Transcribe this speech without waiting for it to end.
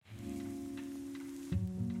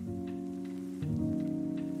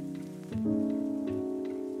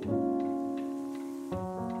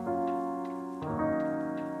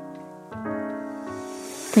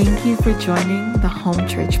Thank you for joining the Home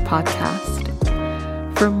Church podcast.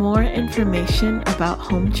 For more information about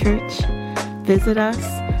Home Church, visit us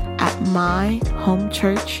at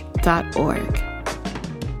myhomechurch.org.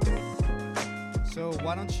 So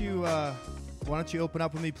why don't you open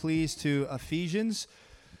up with me, please, to Ephesians?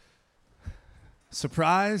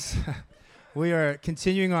 Surprise! We are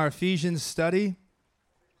continuing our Ephesians study.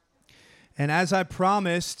 And as I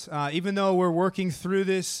promised, even though we're working through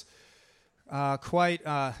this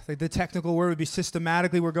the technical word would be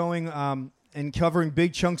systematically, we're going and covering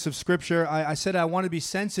big chunks of Scripture. I said I want to be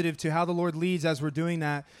sensitive to how the Lord leads as we're doing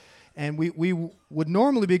that. And we would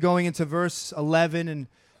normally be going into verse 11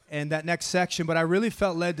 and that next section, but I really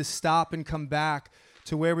felt led to stop and come back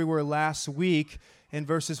to where we were last week in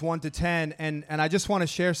verses 1 to 10. And I just want to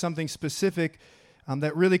share something specific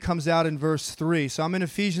that really comes out in verse 3. So I'm in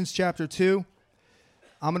Ephesians chapter 2.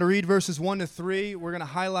 I'm going to read verses 1 to 3. We're going to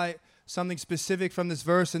highlight something specific from this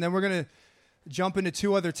verse, and then we're going to jump into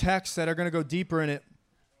two other texts that are going to go deeper in it.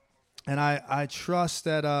 And I trust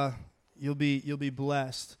that you'll be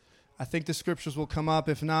blessed. I think the scriptures will come up.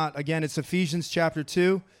 If not, again, it's Ephesians chapter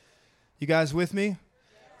 2. You guys with me?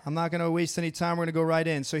 I'm not going to waste any time. We're going to go right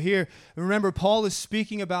in. So here, remember, Paul is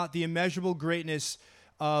speaking about the immeasurable greatness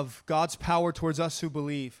of God's power towards us who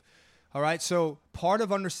believe. All right, so part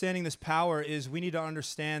of understanding this power is we need to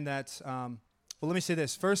understand that, well, let me say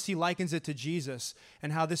this. First, he likens it to Jesus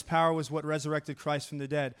and how this power was what resurrected Christ from the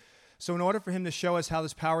dead. So in order for him to show us how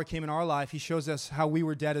this power came in our life, he shows us how we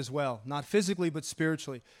were dead as well, not physically, but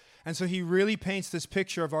spiritually. And so he really paints this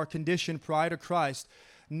picture of our condition prior to Christ,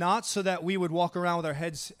 not so that we would walk around with our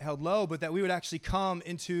heads held low, but that we would actually come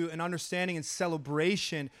into an understanding and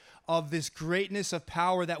celebration of this greatness of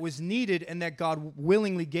power that was needed and that God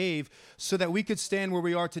willingly gave so that we could stand where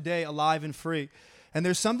we are today, alive and free. And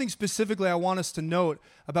there's something specifically I want us to note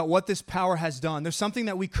about what this power has done. There's something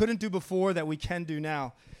that we couldn't do before that we can do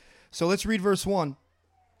now. So let's read verse 1.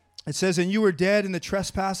 It says, "And you were dead in the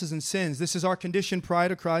trespasses and sins." This is our condition prior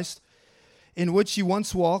to Christ, "in which you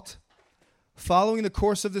once walked, following the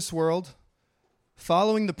course of this world,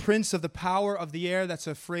 following the prince of the power of the air." That's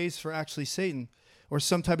a phrase for actually Satan or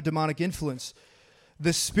some type of demonic influence.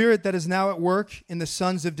 "The spirit that is now at work in the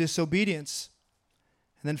sons of disobedience."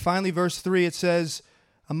 And then finally, verse 3, it says,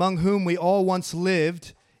 "Among whom we all once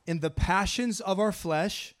lived in the passions of our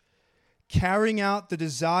flesh, carrying out the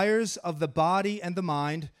desires of the body and the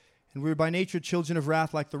mind, and we were by nature children of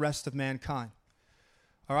wrath like the rest of mankind."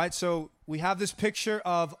 All right, so we have this picture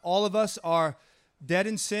of all of us are dead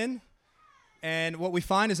in sin, and what we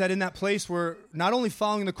find is that in that place we're not only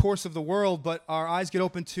following the course of the world, but our eyes get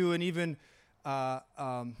open to an even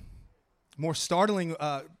more startling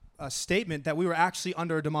statement that we were actually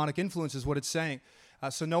under a demonic influence is what it's saying.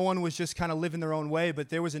 So no one was just kind of living their own way, but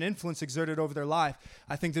there was an influence exerted over their life.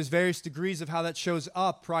 I think there's various degrees of how that shows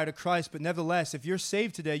up prior to Christ, but nevertheless, if you're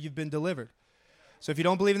saved today, you've been delivered. So if you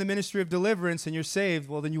don't believe in the ministry of deliverance and you're saved,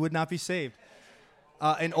 well, then you would not be saved.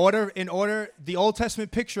 In order, the Old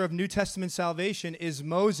Testament picture of New Testament salvation is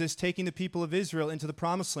Moses taking the people of Israel into the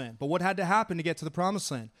Promised Land. But what had to happen to get to the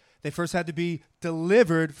Promised Land? They first had to be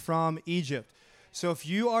delivered from Egypt. So if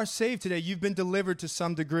you are saved today, you've been delivered to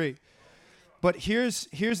some degree. But here's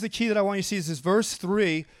the key that I want you to see is this verse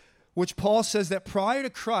 3, which Paul says that prior to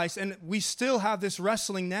Christ, and we still have this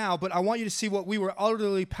wrestling now, but I want you to see what we were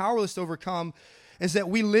utterly powerless to overcome, is that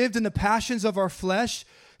we lived in the passions of our flesh,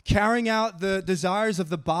 carrying out the desires of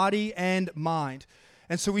the body and mind.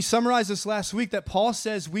 And so we summarized this last week that Paul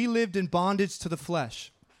says we lived in bondage to the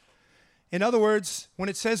flesh. In other words, when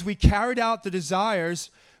it says we carried out the desires,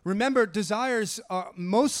 remember, desires are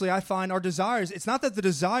mostly, I find, our desires. It's not that the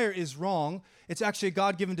desire is wrong. It's actually a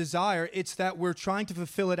God-given desire. It's that we're trying to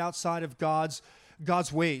fulfill it outside of God's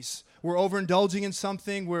ways. We're overindulging in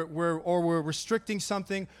something, we're restricting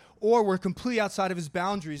something, or we're completely outside of his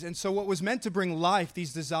boundaries. And so what was meant to bring life,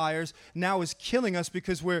 these desires, now is killing us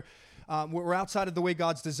because we're outside of the way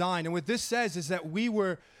God's designed. And what this says is that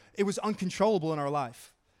it was uncontrollable in our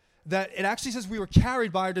life. That it actually says we were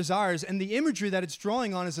carried by our desires, and the imagery that it's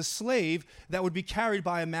drawing on is a slave that would be carried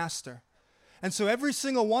by a master. And so every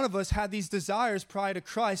single one of us had these desires prior to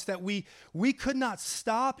Christ that we could not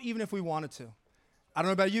stop even if we wanted to. I don't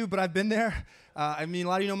know about you, but I've been there. A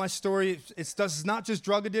lot of you know my story. It's not just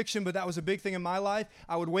drug addiction, but that was a big thing in my life.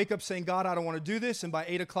 I would wake up saying, "God, I don't want to do this," and by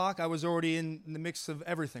 8 o'clock, I was already in the mix of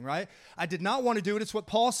everything, right? I did not want to do it. It's what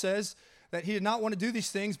Paul says, that he did not want to do these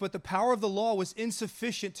things, but the power of the law was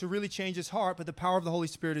insufficient to really change his heart, but the power of the Holy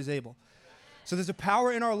Spirit is able. So there's a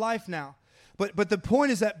power in our life now But the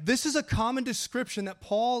point is that this is a common description that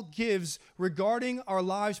Paul gives regarding our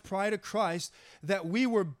lives prior to Christ, that we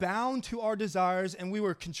were bound to our desires and we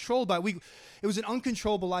were controlled by. It was an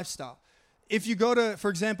uncontrollable lifestyle. If you go to, for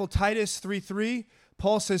example, Titus 3:3,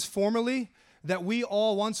 Paul says, formerly, that we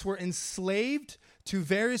all once were enslaved to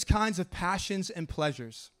various kinds of passions and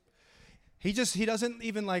pleasures. He doesn't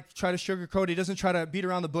even try to sugarcoat it. He doesn't try to beat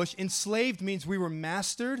around the bush. Enslaved means we were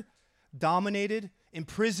mastered, dominated,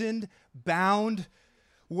 imprisoned, bound.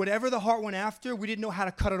 Whatever the heart went after, we didn't know how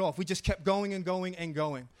to cut it off. We just kept going and going and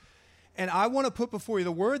going. And I want to put before you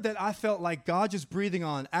the word that I felt like God just breathing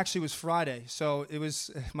on actually was Friday. So it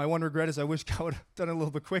was, my one regret is I wish God would have done it a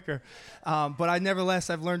little bit quicker. But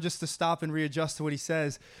I've learned just to stop and readjust to what he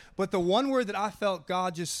says. But the one word that I felt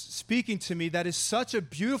God just speaking to me that is such a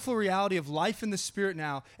beautiful reality of life in the Spirit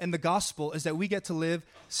now and the gospel is that we get to live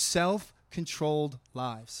self-controlled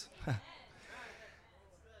lives.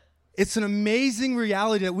 It's an amazing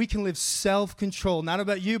reality that we can live self-controlled. Not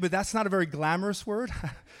about you, but that's not a very glamorous word.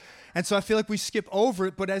 And so I feel like we skip over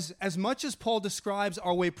it, but as much as Paul describes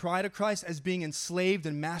our way prior to Christ as being enslaved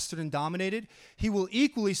and mastered and dominated, he will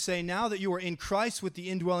equally say now that you are in Christ with the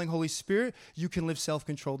indwelling Holy Spirit, you can live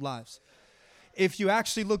self-controlled lives. If you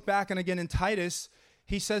actually look back and again in Titus,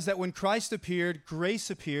 he says that when Christ appeared, grace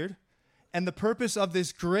appeared, and the purpose of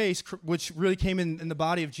this grace, which really came in the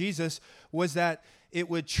body of Jesus, was that it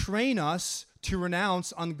would train us to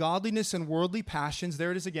renounce ungodliness and worldly passions,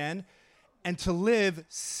 there it is again, and to live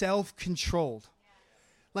self-controlled.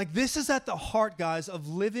 This is at the heart, guys, of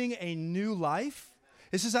living a new life.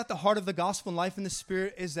 This is at the heart of the gospel and life in the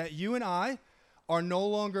Spirit, is that you and I are no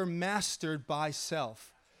longer mastered by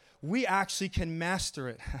self. We actually can master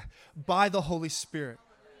it by the Holy Spirit.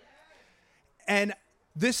 And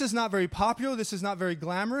this is not very popular. This is not very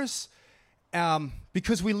glamorous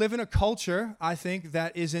because we live in a culture, I think,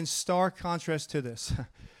 that is in stark contrast to this.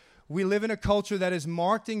 We live in a culture that is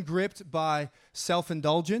marked and gripped by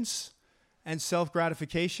self-indulgence and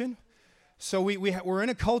self-gratification. So we're in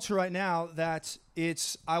a culture right now that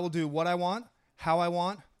it's, I will do what I want, how I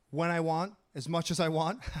want, when I want, as much as I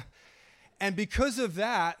want. And because of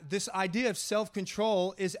that, this idea of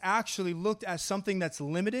self-control is actually looked as something that's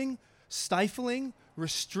limiting, stifling,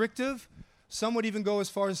 restrictive. Some would even go as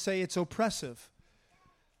far as say it's oppressive.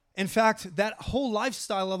 In fact, that whole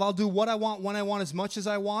lifestyle of I'll do what I want, when I want, as much as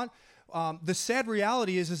I want, the sad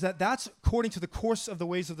reality is that that's according to the course of the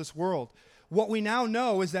ways of this world. What we now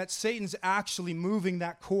know is that Satan's actually moving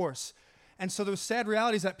that course. And so the sad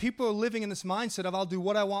reality is that people are living in this mindset of I'll do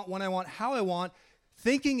what I want, when I want, how I want,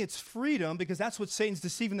 thinking it's freedom because that's what Satan's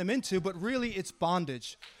deceiving them into, but really it's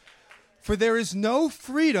bondage. For there is no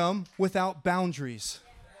freedom without boundaries.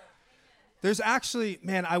 There's actually,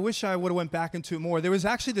 I wish I would have went back into it more. There was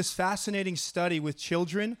actually this fascinating study with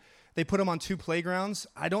children. They put them on 2 playgrounds.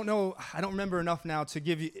 I don't remember enough now to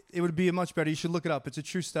give you, it would be much better. You should look it up. It's a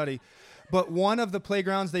true study. But one of the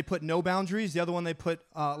playgrounds, they put no boundaries. The other one, they put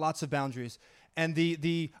lots of boundaries. And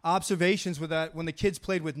the observations were that when the kids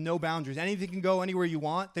played with no boundaries, anything can go anywhere you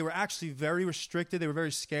want, they were actually very restricted. They were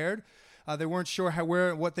very scared. They weren't sure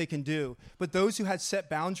what they can do. But those who had set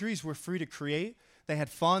boundaries were free to create. They had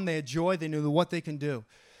fun, they had joy, they knew what they can do.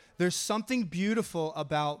 There's something beautiful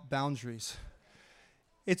about boundaries.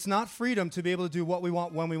 It's not freedom to be able to do what we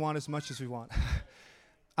want, when we want, as much as we want.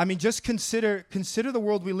 Just consider the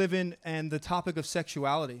world we live in and the topic of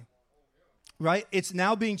sexuality. Right? It's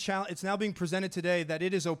now being presented today that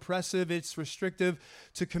it is oppressive, it's restrictive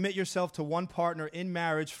to commit yourself to one partner in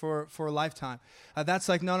marriage for a lifetime. That's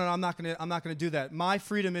no, I'm not gonna do that. My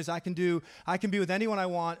freedom is I can be with anyone I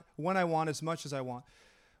want, when I want, as much as I want.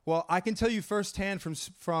 Well, I can tell you firsthand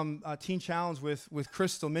from Teen Challenge with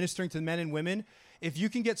Crystal, ministering to men and women, if you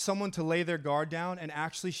can get someone to lay their guard down and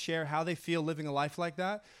actually share how they feel living a life like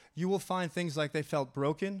that, you will find things like they felt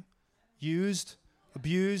broken, used,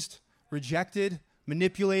 abused, rejected,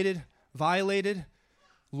 manipulated, violated,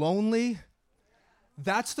 lonely.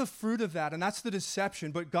 That's the fruit of that, and that's the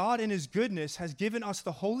deception. But God, in his goodness, has given us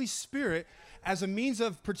the Holy Spirit as a means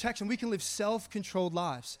of protection. We can live self-controlled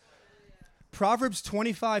lives. Proverbs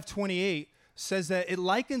 25:28 says that it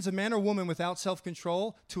likens a man or woman without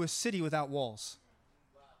self-control to a city without walls.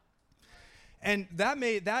 And that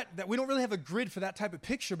we don't really have a grid for that type of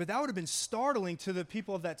picture, but that would have been startling to the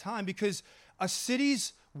people of that time because a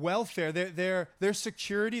city's welfare, their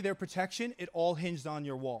security, their protection, it all hinged on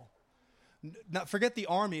your wall. Now, forget the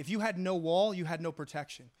army. If you had no wall, you had no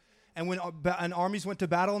protection. And when armies went to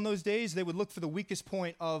battle in those days, they would look for the weakest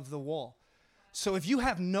point of the wall. So if you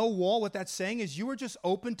have no wall, what that's saying is you are just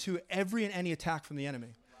open to every and any attack from the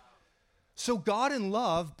enemy. So God in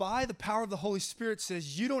love, by the power of the Holy Spirit,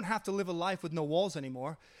 says you don't have to live a life with no walls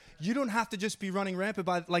anymore. You don't have to just be running rampant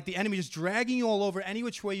by like the enemy just dragging you all over any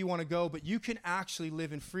which way you want to go, but you can actually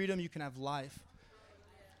live in freedom. You can have life.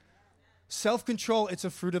 Self-control, it's a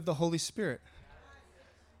fruit of the Holy Spirit.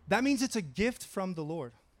 That means it's a gift from the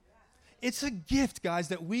Lord. It's a gift, guys,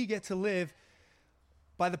 that we get to live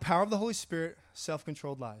by the power of the Holy Spirit,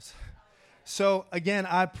 self-controlled lives. So again,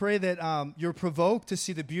 I pray that you're provoked to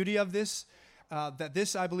see the beauty of this, that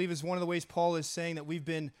this, I believe, is one of the ways Paul is saying that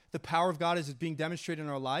the power of God is being demonstrated in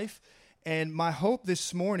our life. And my hope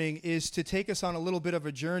this morning is to take us on a little bit of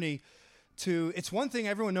a journey it's one thing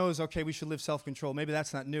everyone knows, okay, we should live self-control. Maybe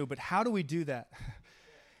that's not new, but how do we do that?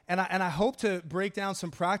 And I hope to break down some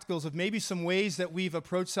practicals of maybe some ways that we've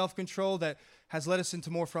approached self-control that has led us into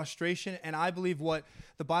more frustration. And I believe what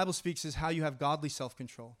the Bible speaks is how you have godly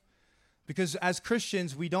self-control. Because as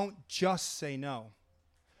Christians, we don't just say no.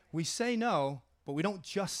 We say no, but we don't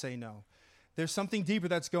just say no. There's something deeper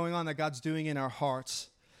that's going on that God's doing in our hearts.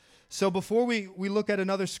 So before we look at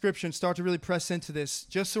another scripture and start to really press into this,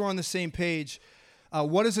 just so we're on the same page,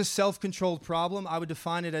 what is a self-controlled problem? I would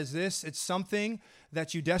define it as this. It's something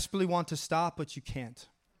that you desperately want to stop, but you can't.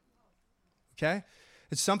 Okay?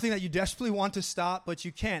 It's something that you desperately want to stop, but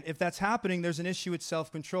you can't. If that's happening, there's an issue with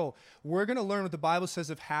self-control. We're going to learn what the Bible says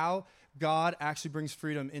of how God actually brings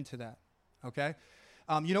freedom into that. Okay?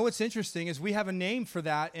 You know what's interesting is we have a name for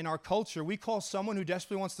that in our culture. We call someone who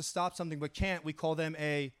desperately wants to stop something but can't, we call them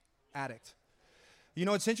a addict. You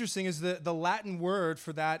know what's interesting is the Latin word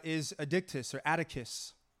for that is addictus or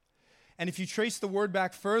atticus. And if you trace the word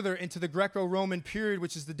back further into the Greco-Roman period,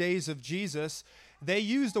 which is the days of Jesus, they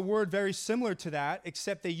used a word very similar to that,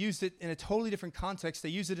 except they used it in a totally different context. They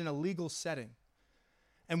used it in a legal setting.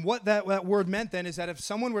 And what that word meant then is that if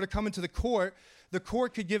someone were to come into the court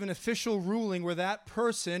could give an official ruling where that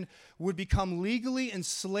person would become legally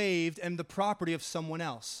enslaved and the property of someone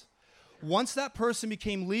else. Once that person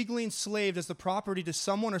became legally enslaved as the property to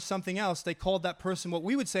someone or something else, they called that person what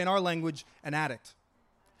we would say in our language, an addict.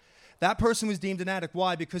 That person was deemed an addict.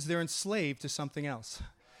 Why? Because they're enslaved to something else.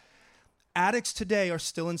 Addicts today are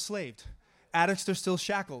still enslaved. Addicts are still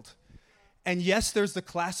shackled. And yes, there's the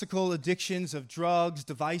classical addictions of drugs,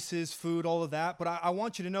 devices, food, all of that. But I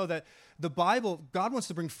want you to know that the Bible, God wants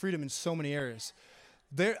to bring freedom in so many areas.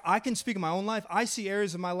 I can speak in my own life. I see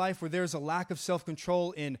areas of my life where there's a lack of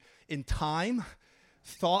self-control in time,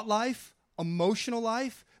 thought life, emotional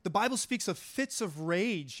life. The Bible speaks of fits of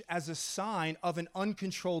rage as a sign of an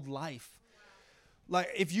uncontrolled life. Like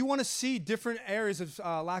if you want to see different areas of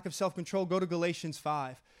lack of self-control, go to Galatians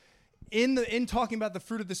 5. In talking about the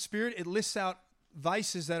fruit of the Spirit, it lists out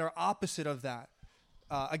vices that are opposite of that.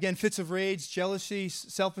 Again, fits of rage, jealousy,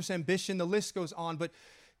 selfish ambition, the list goes on. But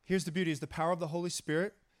here's the beauty, is the power of the Holy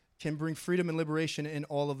Spirit can bring freedom and liberation in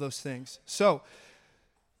all of those things. So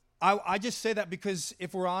I just say that because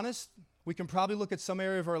if we're honest, we can probably look at some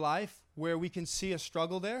area of our life where we can see a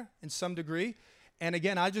struggle there in some degree. And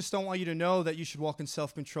again, I just don't want you to know that you should walk in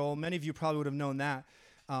self-control. Many of you probably would have known that.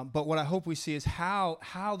 But what I hope we see is how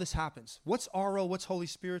this happens. What's our role? What's Holy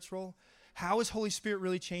Spirit's role? How is Holy Spirit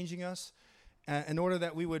really changing us? In order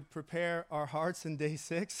that we would prepare our hearts in day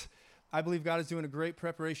 6, I believe God is doing a great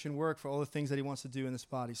preparation work for all the things that he wants to do in this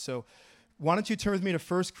body. So why don't you turn with me to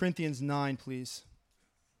 1 Corinthians 9, please.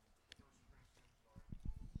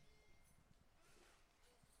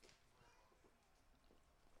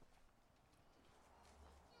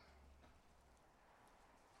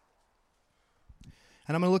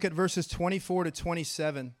 And I'm going to look at verses 24 to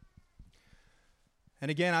 27.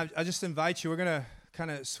 And again, I just invite you, we're going to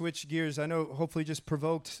kind of switch gears. I know hopefully just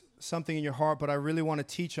provoked something in your heart, but I really want to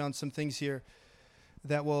teach on some things here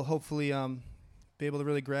that will hopefully be able to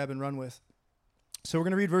really grab and run with. So we're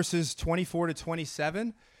going to read verses 24 to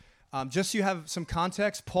 27. Just so you have some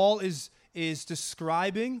context, Paul is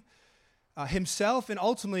describing himself and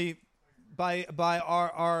ultimately by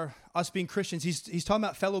our us being Christians, he's talking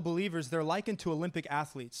about fellow believers. They're likened to Olympic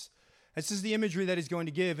athletes. This is the imagery that he's going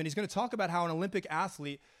to give, and he's going to talk about how an Olympic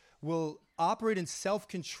athlete will operate in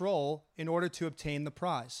self-control in order to obtain the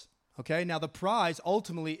prize. Okay, now the prize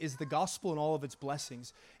ultimately is the gospel and all of its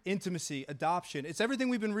blessings, intimacy, adoption. It's everything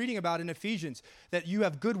we've been reading about in Ephesians, that you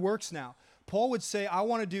have good works now. Paul would say, I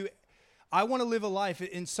want to live a life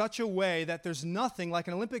in such a way that there's nothing, like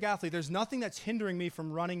an Olympic athlete, there's nothing that's hindering me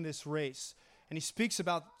from running this race. And he speaks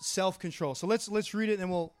about self-control. So let's read it and then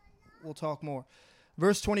we'll talk more.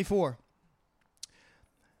 Verse 24.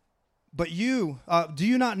 But you, do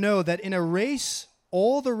you not know that in a race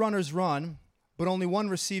all the runners run, but only one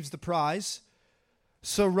receives the prize?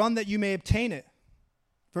 So run that you may obtain it.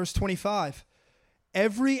 Verse 25.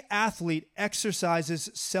 every athlete exercises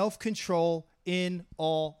self-control in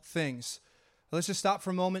all things. Let's just stop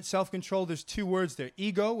for a moment. Self-control, there's two words there.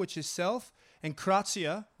 Ego, which is self, and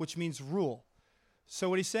kratia, which means rule. So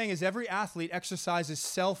what he's saying is every athlete exercises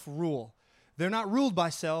self-rule. They're not ruled by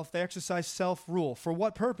self, they exercise self-rule. For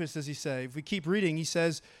what purpose, does he say? If we keep reading, he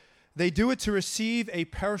says, they do it to receive a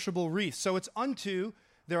perishable wreath. So it's unto,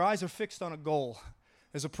 their eyes are fixed on a goal.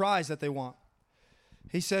 There's a prize that they want.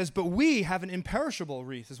 He says, but we have an imperishable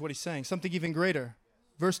wreath, is what he's saying, something even greater.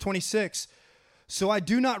 Verse 26, so I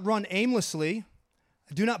do not run aimlessly,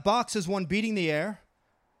 I do not box as one beating the air.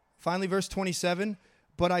 Finally, verse 27,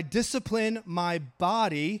 but I discipline my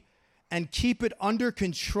body and keep it under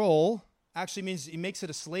control. Actually means he makes it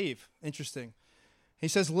a slave. Interesting. He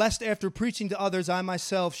says, lest after preaching to others, I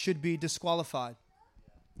myself should be disqualified.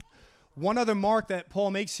 One other mark that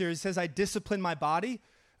Paul makes here, he says, I discipline my body.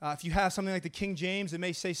 If you have something like the King James, it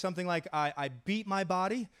may say something like, I beat my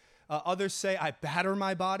body. Others say, I batter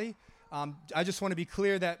my body. I just want to be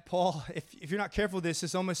clear that Paul, if you're not careful with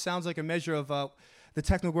this almost sounds like a measure of, the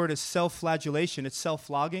technical word is self-flagellation. It's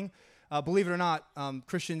self-flogging. Believe it or not,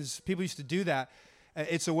 Christians, people used to do that.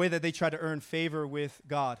 It's a way that they try to earn favor with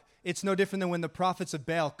God. It's no different than when the prophets of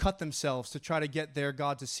Baal cut themselves to try to get their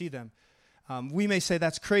God to see them. We may say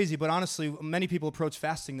that's crazy, but honestly, many people approach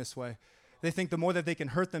fasting this way. They think the more that they can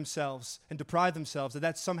hurt themselves and deprive themselves, that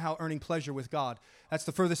that's somehow earning pleasure with God. That's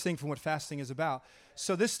the furthest thing from what fasting is about.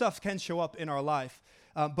 So this stuff can show up in our life.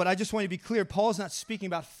 But I just want to be clear, Paul's not speaking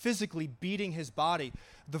about physically beating his body.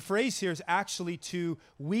 The phrase here is actually to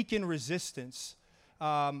weaken resistance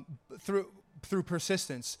through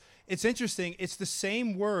persistence. It's interesting, it's the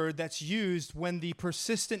same word that's used when the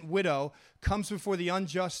persistent widow comes before the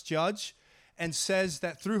unjust judge and says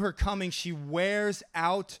that through her coming, she wears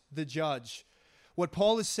out the judge. What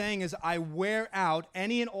Paul is saying is, I wear out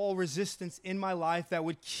any and all resistance in my life that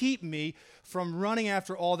would keep me from running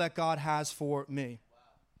after all that God has for me.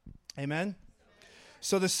 Wow. Amen?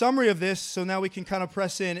 So the summary of this, so now we can kind of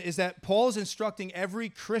press in, is that Paul is instructing every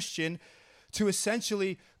Christian to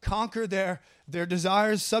essentially conquer their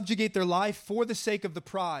desires, subjugate their life for the sake of the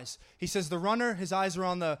prize. He says the runner, his eyes are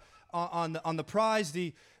on the prize.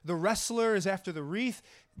 The wrestler is after the wreath.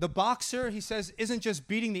 The boxer, he says, isn't just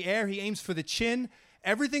beating the air. He aims for the chin.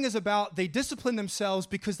 Everything is about, they discipline themselves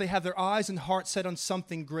because they have their eyes and heart set on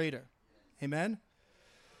something greater. Amen?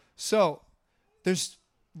 So, there's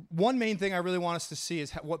one main thing I really want us to see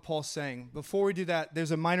is what Paul's saying. Before we do that,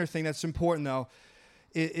 there's a minor thing that's important, though,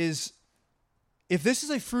 is if this is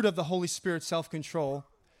a fruit of the Holy Spirit, self-control,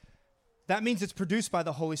 that means it's produced by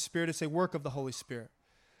the Holy Spirit. It's a work of the Holy Spirit.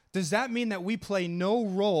 Does that mean that we play no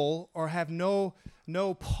role or have no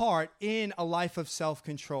part in a life of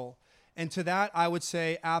self-control? And to that, I would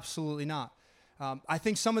say absolutely not. I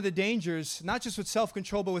think some of the dangers, not just with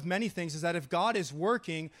self-control, but with many things, is that if God is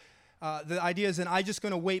working, the idea is that I'm just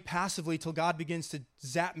going to wait passively till God begins to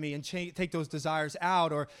zap me and take those desires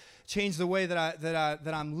out or change the way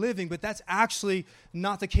that I'm living. But that's actually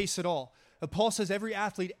not the case at all. Paul says every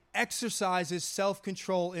athlete exercises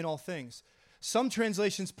self-control in all things. Some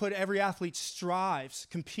translations put every athlete strives,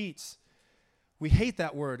 competes. We hate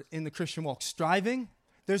that word in the Christian walk. Striving?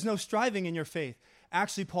 There's no striving in your faith.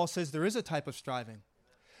 Actually, Paul says there is a type of striving.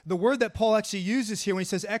 The word that Paul actually uses here when he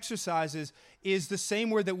says exercises is the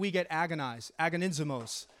same word that we get agonize,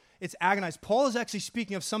 agonizomos. It's agonize. Paul is actually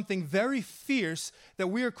speaking of something very fierce that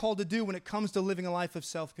we are called to do when it comes to living a life of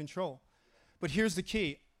self-control. But here's the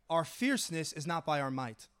key. Our fierceness is not by our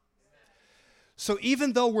might. So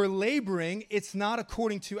even though we're laboring, it's not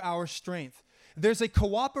according to our strength. There's a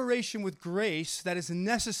cooperation with grace that is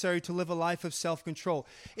necessary to live a life of self-control.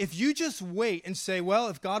 If you just wait and say, well,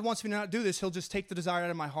 if God wants me to not do this, he'll just take the desire out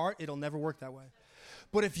of my heart, it'll never work that way.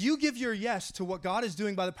 But if you give your yes to what God is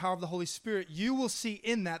doing by the power of the Holy Spirit, you will see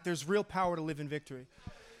in that there's real power to live in victory.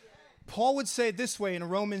 Paul would say it this way in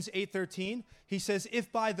Romans 8:13. He says,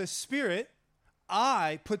 if by the Spirit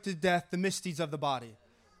I put to death the misdeeds of the body.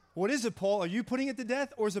 What is it, Paul? Are you putting it to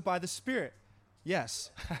death, or is it by the Spirit?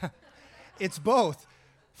 Yes. It's both.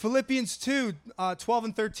 Philippians 2, 12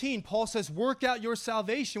 and 13, Paul says, work out your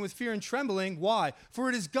salvation with fear and trembling. Why? For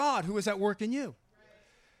it is God who is at work in you.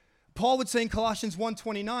 Paul would say in Colossians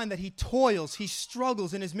 1:29 that he toils, he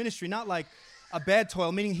struggles in his ministry, not like a bad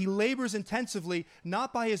toil, meaning he labors intensively,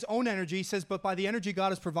 not by his own energy, he says, but by the energy God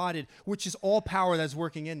has provided, which is all power that is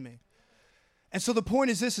working in me. And so the point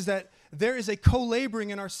is this, is that there is a co-laboring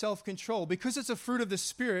in our self-control. Because it's a fruit of the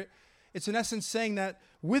Spirit, it's in essence saying that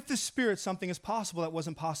with the Spirit, something is possible that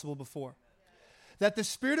wasn't possible before. That the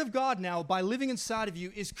Spirit of God now, by living inside of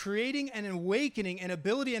you, is creating and awakening an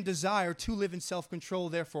ability and desire to live in self-control,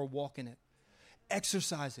 therefore walk in it.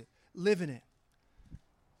 exercise it, live in it.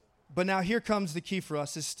 But now here comes the key for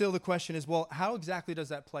us. Is still the question is, well, how exactly does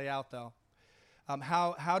that play out, though?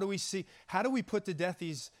 How do we put to death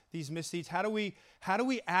these misdeeds? How do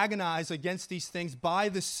we agonize against these things by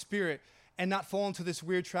the Spirit and not fall into this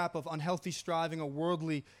weird trap of unhealthy striving or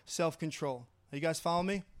worldly self-control? Are you guys following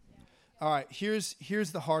me? All right, here's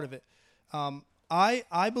the heart of it.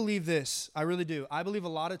 I believe this. I really do. I believe a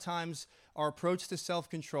lot of times our approach to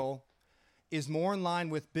self-control is more in line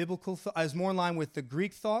with is more in line with the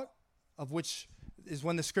Greek thought, of which is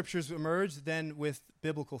when the scriptures emerge, than with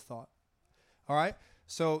biblical thought. All right?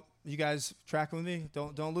 So you guys tracking with me?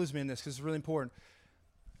 Don't lose me in this because it's really important.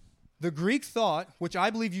 The Greek thought, which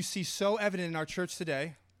I believe you see so evident in our church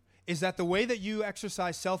today, is that the way that you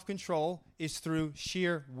exercise self-control is through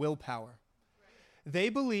sheer willpower. They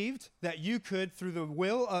believed that you could, through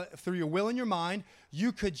your will and your mind,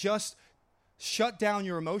 you could just shut down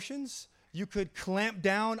your emotions. You could clamp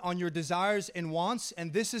down on your desires and wants,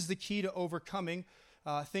 and this is the key to overcoming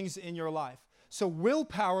things in your life. So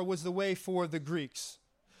willpower was the way for the Greeks.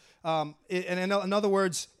 And in other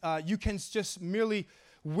words, you can just merely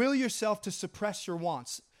will yourself to suppress your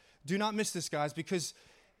wants. Do not miss this, guys, because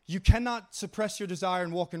you cannot suppress your desire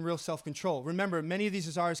and walk in real self-control. Remember, many of these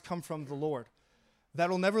desires come from the Lord. That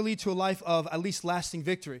will never lead to a life of at least lasting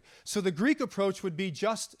victory. So the Greek approach would be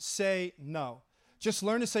just say no. Just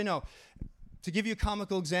learn to say no. To give you a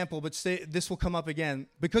comical example, but this will come up again.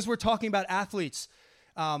 Because we're talking about athletes,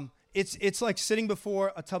 it's like sitting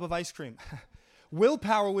before a tub of ice cream.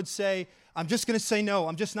 Willpower would say, I'm just going to say no.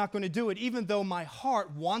 I'm just not going to do it, even though my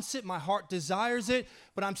heart wants it, my heart desires it,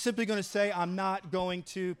 but I'm simply going to say I'm not going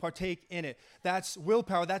to partake in it. That's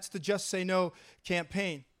willpower. That's the just say no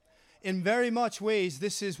campaign. In very much ways,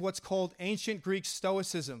 this is what's called ancient Greek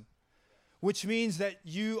stoicism, which means that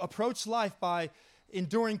you approach life by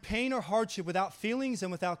enduring pain or hardship without feelings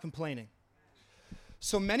and without complaining.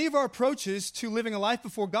 So many of our approaches to living a life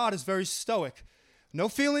before God is very stoic. No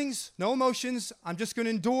feelings, no emotions. I'm just going to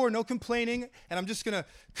endure, no complaining, and I'm just going to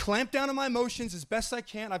clamp down on my emotions as best I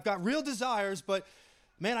can. I've got real desires, but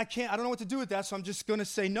man, I don't know what to do with that, so I'm just going to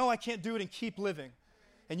say, no, I can't do it, and keep living.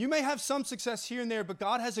 And you may have some success here and there, but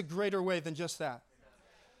God has a greater way than just that.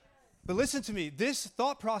 But listen to me, this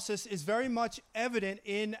thought process is very much evident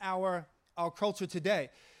in our culture today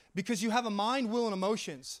because you have a mind, will, and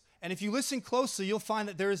emotions. And if you listen closely, you'll find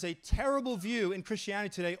that there is a terrible view in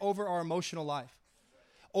Christianity today over our emotional life,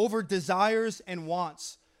 over desires and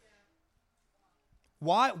wants.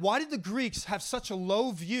 Why did the Greeks have such a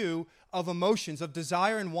low view of emotions, of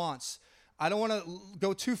desire and wants? I don't want to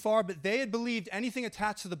go too far, but they had believed anything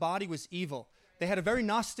attached to the body was evil. They had a very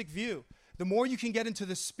Gnostic view. The more you can get into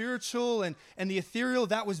the spiritual and the ethereal,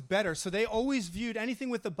 that was better. So they always viewed anything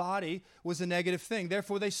with the body was a negative thing.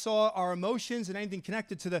 Therefore, they saw our emotions and anything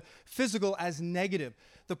connected to the physical as negative.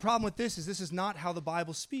 The problem with this is not how the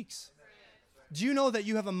Bible speaks. Do you know that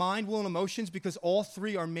you have a mind, will, and emotions because all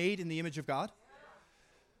three are made in the image of God?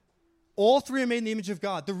 All three are made in the image of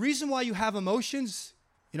God. The reason why you have emotions,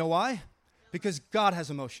 you know why? Because God has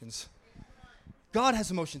emotions. God has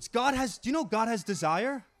emotions. Do you know God has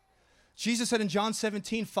desire? Jesus said in John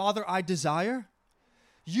 17, Father, I desire.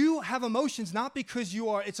 You have emotions not because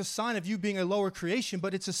it's a sign of you being a lower creation,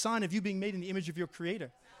 but it's a sign of you being made in the image of your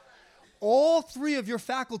Creator. All three of your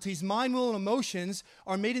faculties, mind, will, and emotions,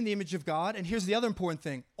 are made in the image of God. And here's the other important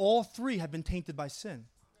thing. All three have been tainted by sin.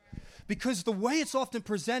 Because the way it's often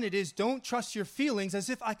presented is don't trust your feelings as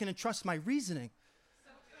if I can entrust my reasoning.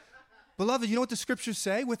 Beloved, you know what the scriptures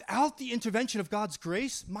say? Without the intervention of God's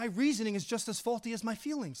grace, my reasoning is just as faulty as my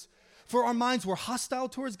feelings. For our minds were hostile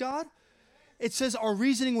towards God. It says our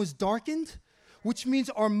reasoning was darkened, which means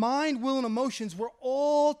our mind, will, and emotions were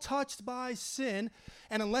all touched by sin.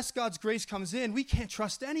 And unless God's grace comes in, we can't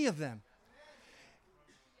trust any of them.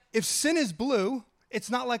 If sin is blue,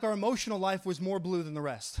 it's not like our emotional life was more blue than the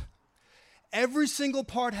rest. Every single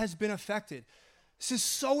part has been affected. This is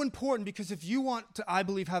so important because if you want to, I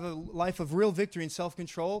believe, have a life of real victory and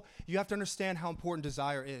self-control, you have to understand how important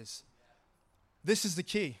desire is. This is the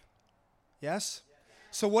key. Yes?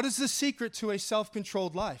 So what is the secret to a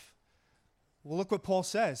self-controlled life? Well, look what Paul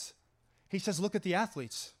says. He says, look at the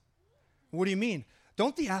athletes. What do you mean?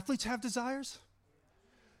 Don't the athletes have desires?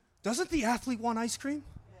 Doesn't the athlete want ice cream?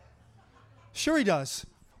 Sure he does.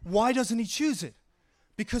 Why doesn't he choose it?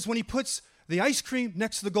 Because when he puts the ice cream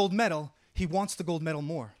next to the gold medal, he wants the gold medal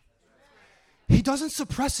more. He doesn't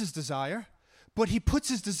suppress his desire, but he puts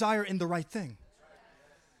his desire in the right thing.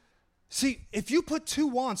 See, if you put two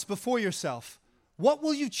wants before yourself, what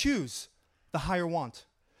will you choose? The higher want.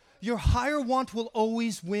 Your higher want will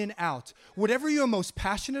always win out. Whatever you're most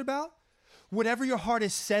passionate about, whatever your heart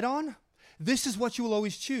is set on, this is what you will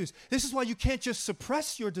always choose. This is why you can't just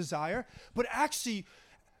suppress your desire, but actually,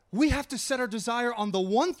 we have to set our desire on the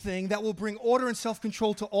one thing that will bring order and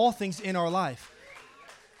self-control to all things in our life.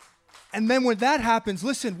 And then when that happens,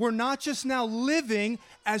 listen, we're not just now living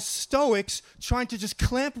as stoics trying to just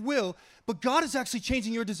clamp will, but God is actually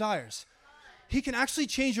changing your desires. He can actually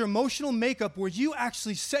change your emotional makeup where you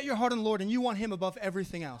actually set your heart on the Lord and you want Him above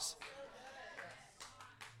everything else.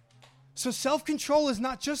 So self-control is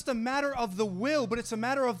not just a matter of the will, but it's a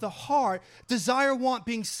matter of the heart, desire, want,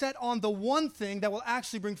 being set on the one thing that will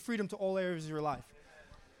actually bring freedom to all areas of your life.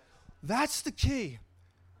 That's the key.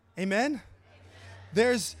 Amen?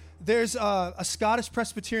 There's a Scottish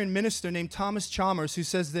Presbyterian minister named Thomas Chalmers who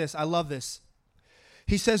says this. I love this.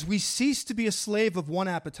 He says, we cease to be a slave of one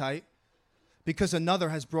appetite because another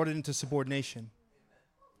has brought it into subordination.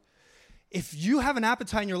 If you have an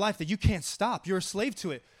appetite in your life that you can't stop, you're a slave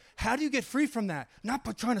to it. How do you get free from that? Not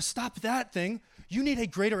by trying to stop that thing. You need a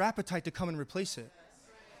greater appetite to come and replace it.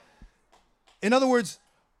 In other words,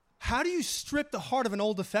 how do you strip the heart of an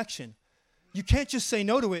old affection? You can't just say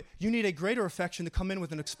no to it. You need a greater affection to come in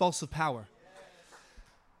with an expulsive power.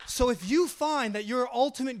 So if you find that your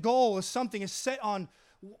ultimate goal is something is set on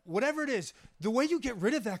whatever it is, the way you get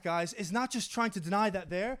rid of that, guys, is not just trying to deny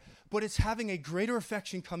that there, but it's having a greater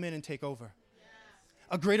affection come in and take over.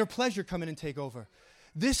 A greater pleasure come in and take over.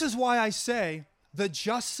 This is why I say the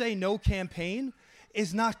Just Say No campaign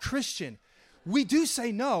is not Christian. We do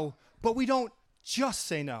say no, but we don't just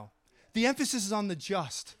say no. The emphasis is on the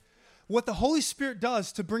just. What the Holy Spirit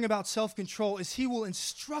does to bring about self-control is He will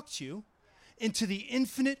instruct you into the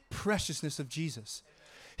infinite preciousness of Jesus.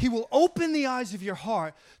 He will open the eyes of your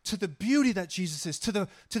heart to the beauty that Jesus is, to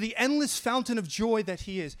the endless fountain of joy that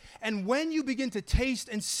He is. And when you begin to taste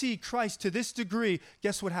and see Christ to this degree,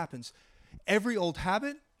 guess what happens? Every old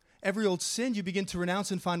habit, every old sin, you begin to renounce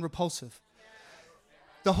and find repulsive.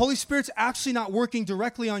 The Holy Spirit's actually not working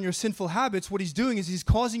directly on your sinful habits. What He's doing is He's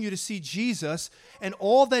causing you to see Jesus and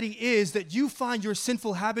all that He is, that you find your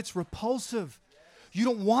sinful habits repulsive. You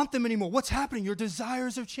don't want them anymore. What's happening? Your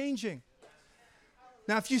desires are changing.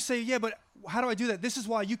 Now, if you say, yeah, but how do I do that? This is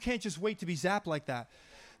why you can't just wait to be zapped like that.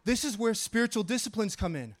 This is where spiritual disciplines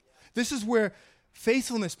come in. This is where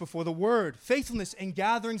faithfulness before the Word, faithfulness in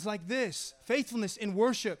gatherings like this, faithfulness in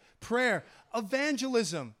worship, prayer,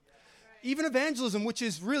 evangelism. Even evangelism, which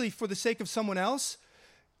is really for the sake of someone else,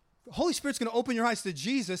 the Holy Spirit's going to open your eyes to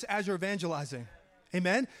Jesus as you're evangelizing.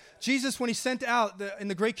 Amen? Jesus, when He sent out in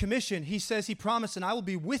the Great Commission, He says He promised, and I will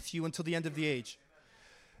be with you until the end of the age.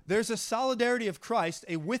 There's a solidarity of Christ,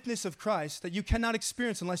 a witness of Christ that you cannot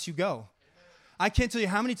experience unless you go. I can't tell you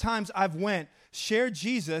how many times I've went, shared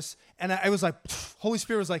Jesus, and I was like, Holy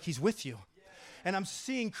Spirit was like, He's with you. And I'm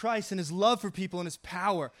seeing Christ and His love for people and His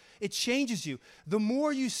power. It changes you. The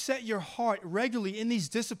more you set your heart regularly in these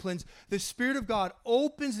disciplines, the Spirit of God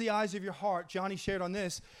opens the eyes of your heart. Johnny shared on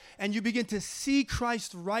this. And you begin to see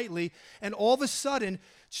Christ rightly. And all of a sudden,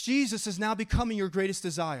 Jesus is now becoming your greatest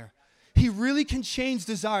desire. He really can change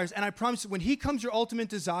desires. And I promise you, when He comes your ultimate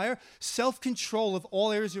desire, self-control of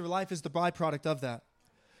all areas of your life is the byproduct of that.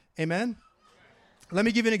 Amen? Let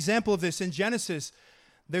me give you an example of this. In Genesis,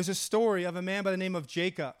 there's a story of a man by the name of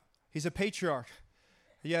Jacob. He's a patriarch.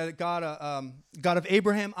 Yeah, God of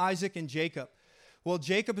Abraham, Isaac, and Jacob. Well,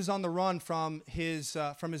 Jacob is on the run from his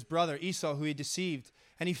brother Esau, who he deceived,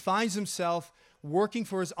 and he finds himself working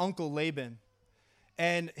for his uncle Laban.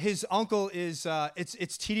 And his uncle is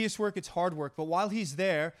it's tedious work, it's hard work. But while he's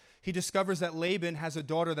there, he discovers that Laban has a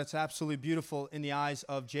daughter that's absolutely beautiful in the eyes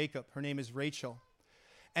of Jacob. Her name is Rachel.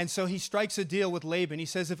 And so he strikes a deal with Laban. He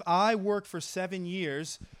says, if I work for 7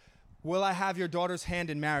 years, will I have your daughter's hand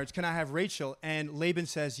in marriage? Can I have Rachel? And Laban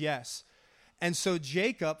says yes. And so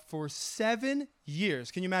Jacob, for 7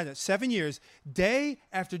 years, can you imagine that? 7 years, day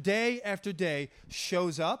after day after day,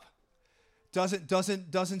 shows up,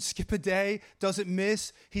 doesn't skip a day, doesn't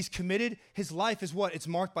miss. He's committed. His life is what? It's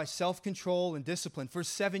marked by self-control and discipline for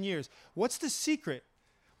 7 years. What's the secret?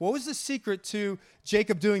 What was the secret to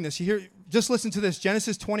Jacob doing this? You hear, just listen to this,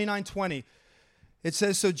 Genesis 29:20. It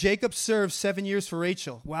says, so Jacob served 7 years for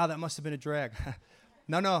Rachel. Wow, that must have been a drag.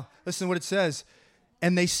 No, listen to what it says.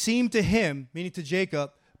 And they seemed to him, meaning to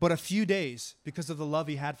Jacob, but a few days because of the love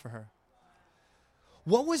he had for her.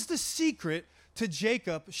 What was the secret to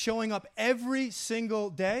Jacob showing up every single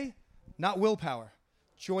day? Not willpower,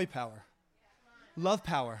 joy power, love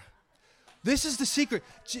power. This is the secret.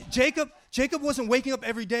 Jacob wasn't waking up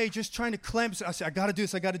every day just trying to clamp. I said, I got to do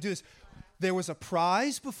this. There was a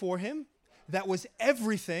prize before him that was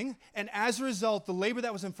everything, and as a result, the labor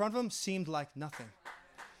that was in front of him seemed like nothing.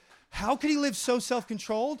 How could he live so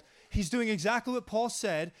self-controlled? he's doing exactly what Paul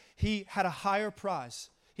said. He had a higher prize.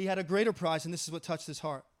 He had a greater prize, and this is what touched his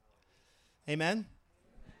heart. Amen?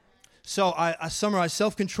 So I summarize,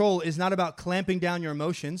 self-control is not about clamping down your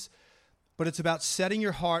emotions, but it's about setting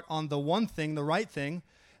your heart on the one thing, the right thing,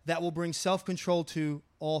 that will bring self-control to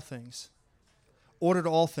all things. Order to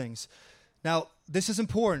all things. Now, this is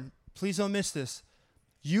important. Please don't miss this.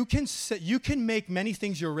 You can make many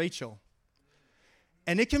things your Rachel,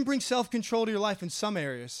 and it can bring self-control to your life in some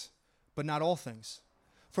areas, but not all things.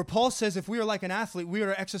 For Paul says if we are like an athlete, we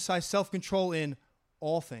are to exercise self-control in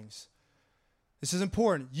all things. This is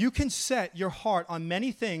important. You can set your heart on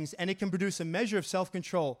many things, and it can produce a measure of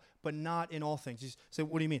self-control, but not in all things. You say,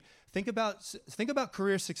 what do you mean? Think about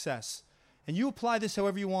career success, and you apply this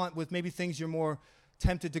however you want with maybe things you're more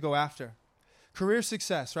tempted to go after. Career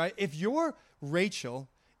success, right? If your Rachel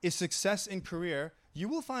is success in career, you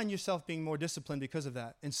will find yourself being more disciplined because of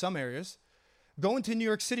that in some areas. Go into New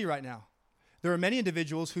York City right now. There are many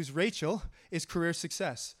individuals whose Rachel is career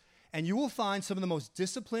success. And you will find some of the most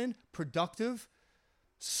disciplined, productive,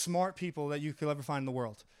 smart people that you could ever find in the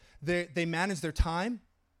world. They manage their time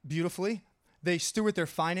beautifully. They steward their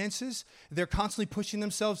finances. They're constantly pushing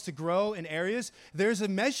themselves to grow in areas. There's a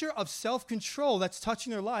measure of self-control that's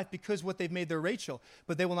touching their life because what they've made their Rachel,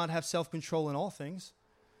 but they will not have self-control in all things.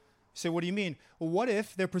 You say, what do you mean? Well, what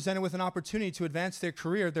if they're presented with an opportunity to advance their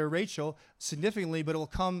career, their Rachel, significantly, but it will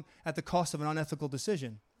come at the cost of an unethical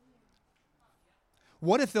decision?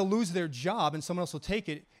 What if they'll lose their job and someone else will take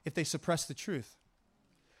it if they suppress the truth?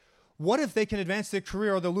 What if they can advance their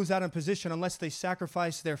career or they'll lose out on position unless they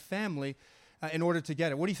sacrifice their family in order to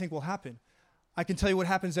get it? What do you think will happen? I can tell you what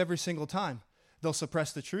happens every single time. They'll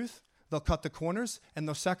suppress the truth, they'll cut the corners, and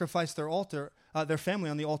they'll sacrifice their family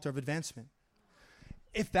on the altar of advancement.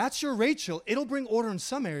 If that's your Rachel, it'll bring order in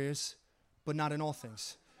some areas, but not in all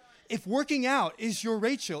things. If working out is your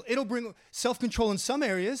Rachel, it'll bring self-control in some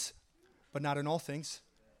areas, but not in all things.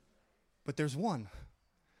 But there's one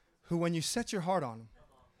who, when you set your heart on him,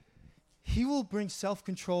 he will bring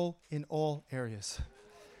self-control in all areas.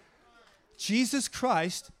 Jesus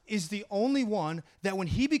Christ is the only one that when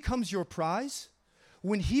he becomes your prize,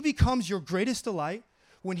 when he becomes your greatest delight,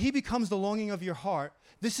 when he becomes the longing of your heart,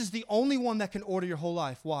 this is the only one that can order your whole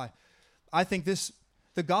life. Why? I think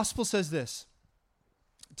the gospel says this.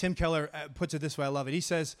 Tim Keller puts it this way. I love it. He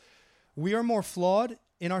says, we are more flawed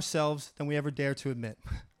in ourselves than we ever dare to admit.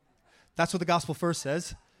 That's what the gospel first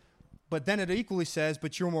says. But then it equally says,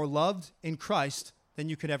 but you're more loved in Christ than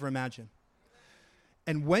you could ever imagine.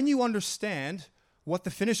 And when you understand what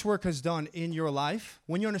the finished work has done in your life,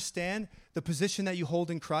 when you understand the position that you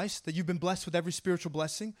hold in Christ, that you've been blessed with every spiritual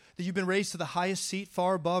blessing, that you've been raised to the highest seat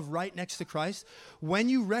far above, right next to Christ, when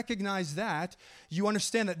you recognize that, you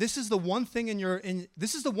understand that this is the one thing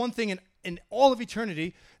in all of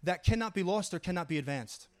eternity that cannot be lost or cannot be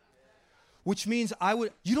advanced. Which means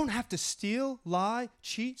you don't have to steal, lie,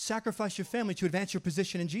 cheat, sacrifice your family to advance your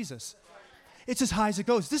position in Jesus. It's as high as it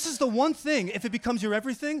goes. This is the one thing, if it becomes your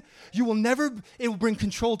everything, it will bring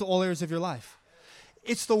control to all areas of your life.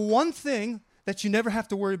 It's the one thing that you never have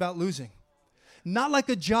to worry about losing. Not like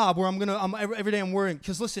a job where every day I'm worrying.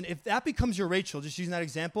 Because listen, if that becomes your Rachel, just using that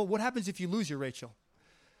example, what happens if you lose your Rachel?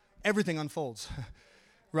 Everything unfolds,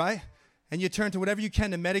 right? And you turn to whatever you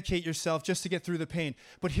can to medicate yourself just to get through the pain.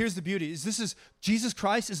 But here's the beauty, Jesus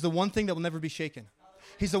Christ is the one thing that will never be shaken.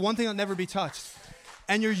 He's the one thing that will never be touched.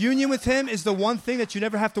 And your union with him is the one thing that you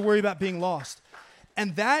never have to worry about being lost.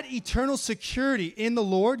 And that eternal security in the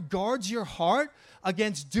Lord guards your heart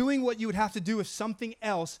against doing what you would have to do if something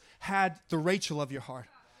else had the Rachel of your heart.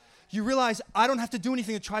 You realize, I don't have to do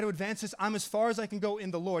anything to try to advance this. I'm as far as I can go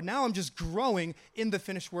in the Lord. Now I'm just growing in the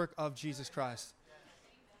finished work of Jesus Christ.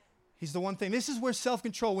 He's the one thing. This is where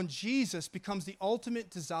self-control, when Jesus becomes the ultimate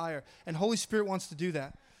desire, and Holy Spirit wants to do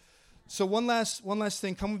that. So one last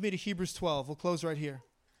thing. Come with me to Hebrews 12. We'll close right here.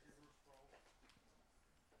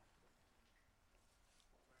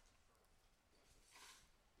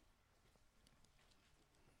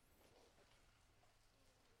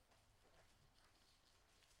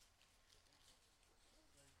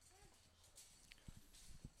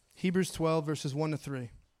 Hebrews 12, verses 1 to 3.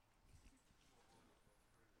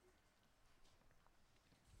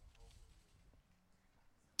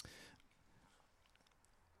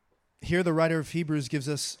 Here the writer of Hebrews gives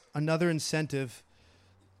us another incentive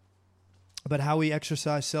about how we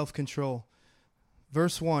exercise self-control.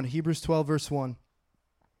 Verse 1, Hebrews 12, verse 1.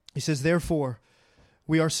 He says, therefore,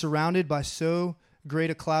 we are surrounded by so great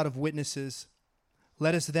a cloud of witnesses.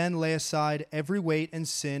 Let us then lay aside every weight and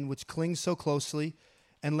sin which clings so closely,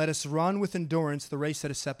 and let us run with endurance the race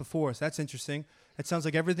that is set before us. That's interesting. That sounds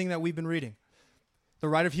like everything that we've been reading. The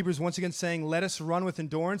writer of Hebrews once again saying, let us run with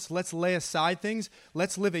endurance. Let's lay aside things.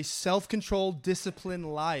 Let's live a self-controlled,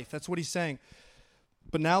 disciplined life. That's what he's saying.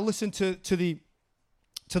 But now listen to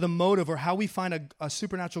the motive or how we find a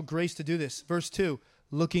supernatural grace to do this. Verse 2,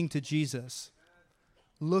 looking to Jesus.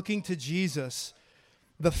 Looking to Jesus,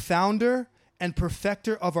 the founder and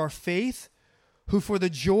perfecter of our faith, who for the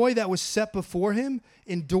joy that was set before him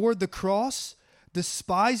endured the cross,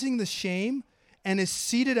 despising the shame, and is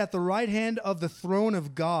seated at the right hand of the throne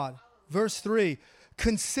of God. Verse 3,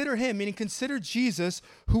 consider him, meaning consider Jesus,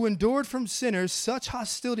 who endured from sinners such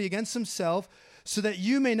hostility against himself, so that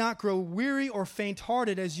you may not grow weary or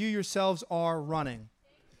faint-hearted as you yourselves are running.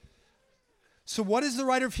 So what does the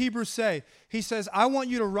writer of Hebrews say? He says, I want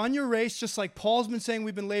you to run your race just like Paul's been saying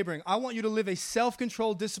we've been laboring. I want you to live a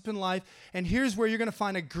self-controlled, disciplined life, and here's where you're going to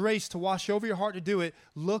find a grace to wash over your heart to do it.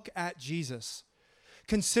 Look at Jesus.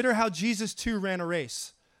 Consider how Jesus too ran a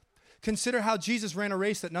race. Consider how Jesus ran a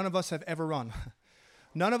race that none of us have ever run.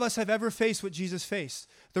 None of us have ever faced what Jesus faced.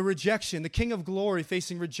 The rejection, the King of glory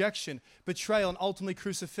facing rejection, betrayal, and ultimately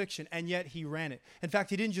crucifixion, and yet he ran it. In fact,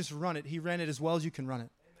 he didn't just run it, he ran it as well as you can run it.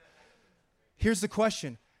 Here's the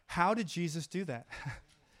question. How did Jesus do that?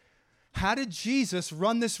 How did Jesus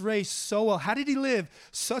run this race so well? How did he live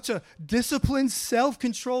such a disciplined,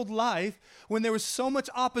 self-controlled life when there was so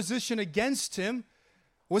much opposition against him?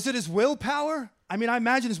 Was it his willpower? I mean, I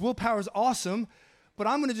imagine his willpower is awesome, but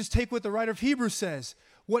I'm going to just take what the writer of Hebrews says.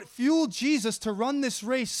 What fueled Jesus to run this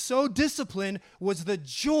race so disciplined was the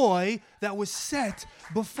joy that was set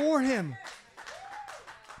before him.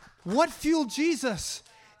 What fueled Jesus?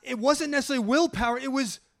 It wasn't necessarily willpower, it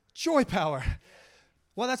was joy power.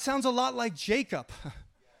 Well, that sounds a lot like Jacob.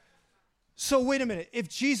 So wait a minute.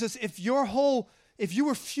 If you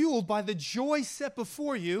were fueled by the joy set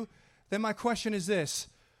before you, then my question is this.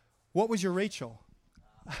 What was your Rachel?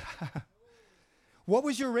 What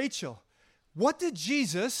was your Rachel? What did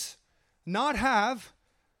Jesus not have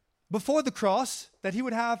before the cross that he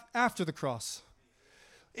would have after the cross?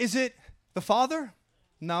 Is it the Father?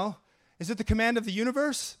 No. Is it the command of the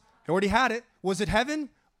universe? He already had it. Was it heaven?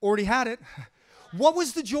 Already had it. What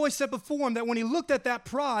was the joy set before him that when he looked at that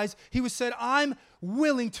prize, he was said, I'm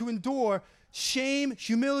willing to endure shame,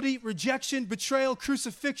 humility, rejection, betrayal,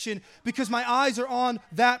 crucifixion, because my eyes are on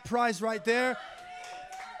that prize right there.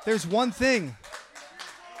 There's one thing.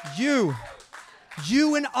 You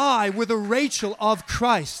and I were the Rachel of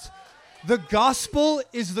Christ. The gospel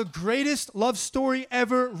is the greatest love story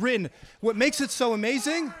ever written. What makes it so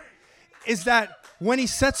amazing is that when he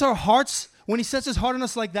sets his heart on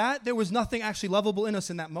us like that, there was nothing actually lovable in us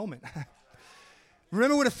in that moment.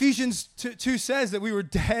 Remember what Ephesians 2 says, that we were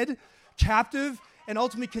dead, captive, and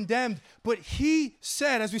ultimately condemned. But he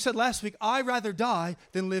said, as we said last week, I'd rather die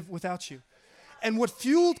than live without you. And what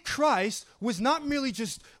fueled Christ was not merely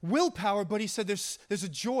just willpower, but he said there's a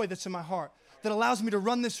joy that's in my heart that allows me to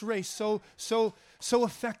run this race so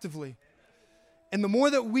effectively. And the more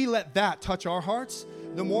that we let that touch our hearts,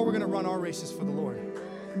 the more we're going to run our races for the Lord.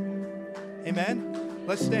 Amen?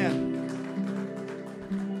 Let's stand.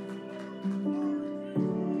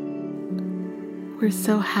 We're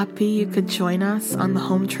so happy you could join us on the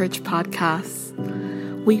Home Church podcast.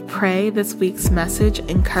 We pray this week's message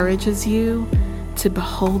encourages you to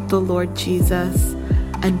behold the Lord Jesus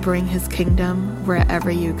and bring his kingdom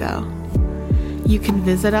wherever you go. You can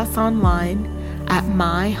visit us online at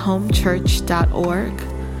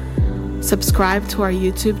myhomechurch.org, subscribe to our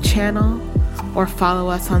YouTube channel, or follow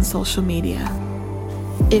us on social media.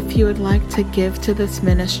 If you would like to give to this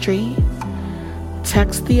ministry,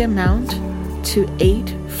 text the amount to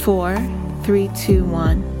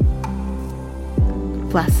 84321.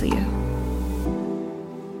 Bless you.